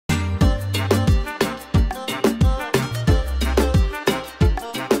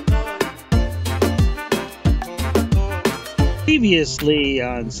Previously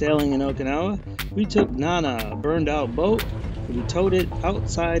on Sailing in Okinawa, we took Nana, a burned out boat, and we towed it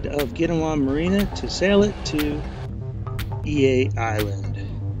outside of Okinawa Marina to sail it to Ie Island.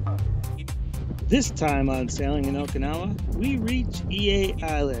 This time on Sailing in Okinawa, we reach Ie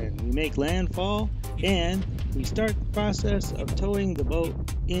Island. We make landfall and we start the process of towing the boat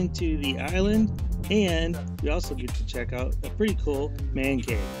into the island, and we also get to check out a pretty cool man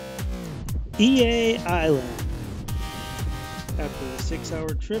cave. Ie Island. After a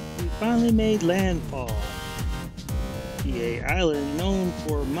 6-hour trip, we finally made landfall. Ie Island, known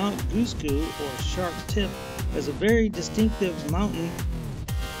for Mount Gusku or Sharp Tip, has a very distinctive mountain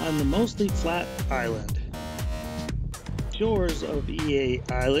on the mostly flat island. Shores of Ie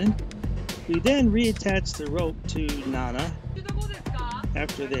Island. We then reattached the rope to Nana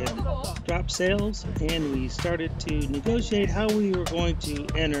after they had dropped sails, and we started to negotiate how we were going to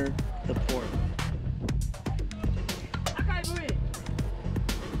enter the port.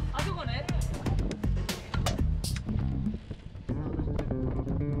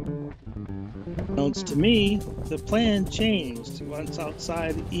 Unbeknownst to me, the plan changed. Once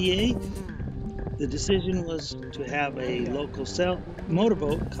outside EA, the decision was to have a local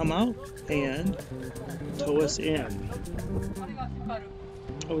motorboat come out and tow us in.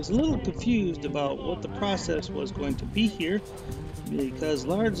 I was a little confused about what the process was going to be here, because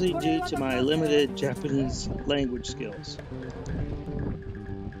largely due to my limited Japanese language skills.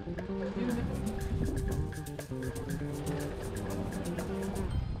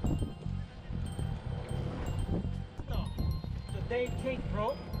 They take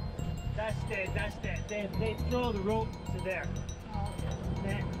rope, that's it. They throw the rope to there.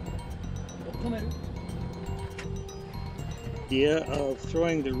 The idea of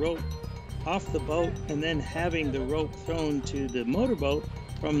throwing the rope off the boat and then having the rope thrown to the motorboat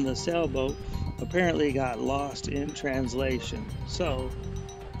from the sailboat apparently got lost in translation. So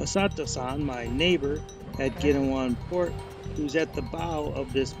Masato-san, my neighbor at Okinawa Port, who's at the bow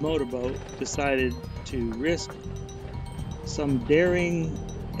of this motorboat, decided to risk some daring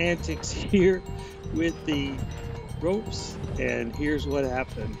antics here with the ropes, and here's what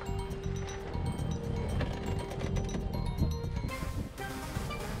happened.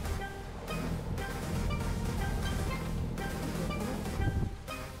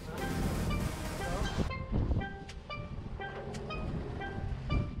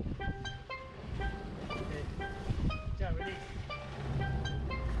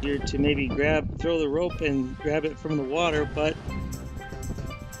 Here to maybe throw the rope and grab it from the water, but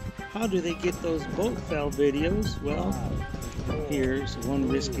how do they get those boat fail videos? Well, here's one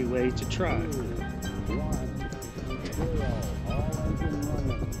risky way to try.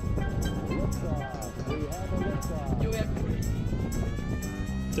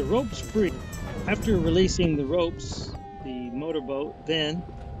 The rope's free. After releasing the ropes, the motorboat then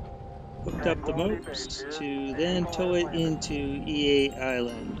hooked up the ropes to then tow it into Ie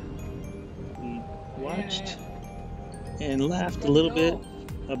Island. We watched and laughed a little bit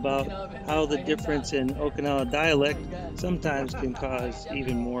about how the difference in Okinawa dialect sometimes can cause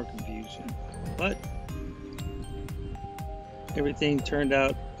even more confusion. But everything turned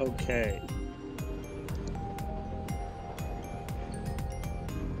out okay.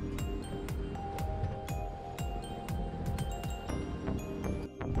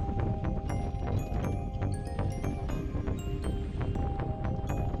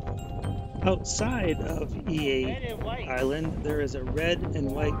 Outside of Ie Island, there is a red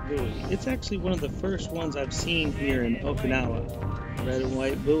and white buoy. It's actually one of the first ones I've seen here in Okinawa. Red and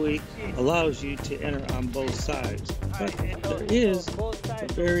white buoy allows you to enter on both sides, but there is a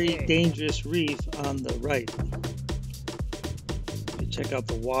very dangerous reef on the right. You check out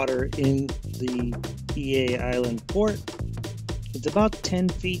the water in the Ie Island port. It's about 10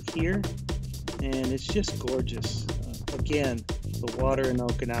 feet here, and it's just gorgeous. Again, the water in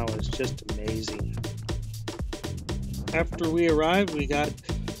Okinawa is just amazing. After we arrived, we got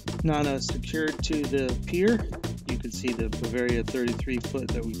Nana secured to the pier. You can see the Bavaria 33 foot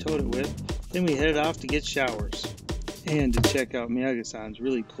that we towed it with. Then we headed off to get showers and to check out Miyagi-san's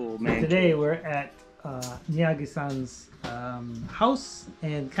really cool man cave. Today we're at Miyagi-san's house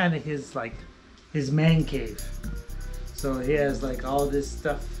and kind of his man cave. So he has like all this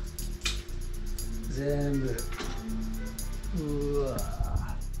stuff. Zenbu.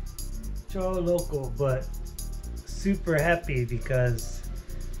 So local, but super happy because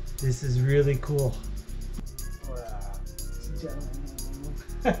this is really cool.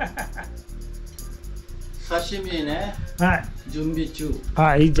 刺身ね。はい。準備中。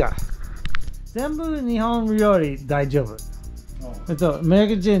はい、いいじゃん。全部日本料理大丈夫。メ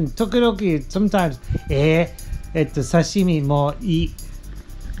キシコ人時々sometimes 刺身もいい。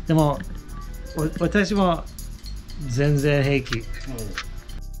でも私も全然平気。し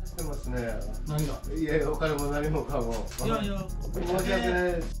てますね。何が？いや、お金も何もかも。いやいや。申し訳ない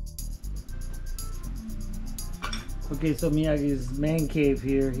です。 Okay, so Miyagi's man cave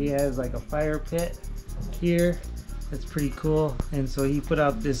here, he has like a fire pit here. That's pretty cool. And so he put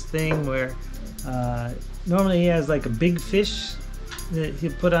out this thing where normally he has like a big fish that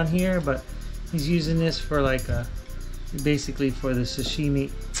he'll put on here, but he's using this for like basically for the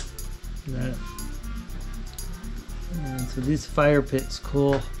sashimi. And so this fire pit's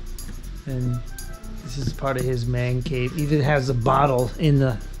cool. And this is part of his man cave. Even has a bottle in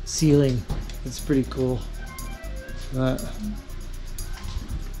the ceiling. It's pretty cool.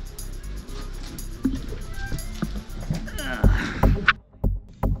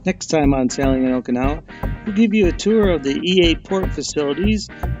 Next time on Sailing in Okinawa, we'll give you a tour of the EA port facilities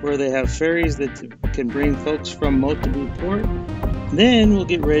where they have ferries that can bring folks from Motabu Port. Then we'll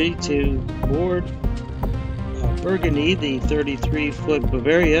get ready to board Burgundy, the 33-foot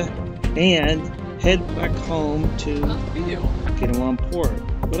Bavaria, and head back home to Okinawa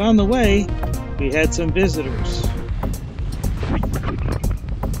Port. But on the way, we had some visitors.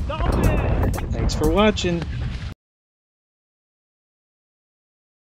 Thanks for watching.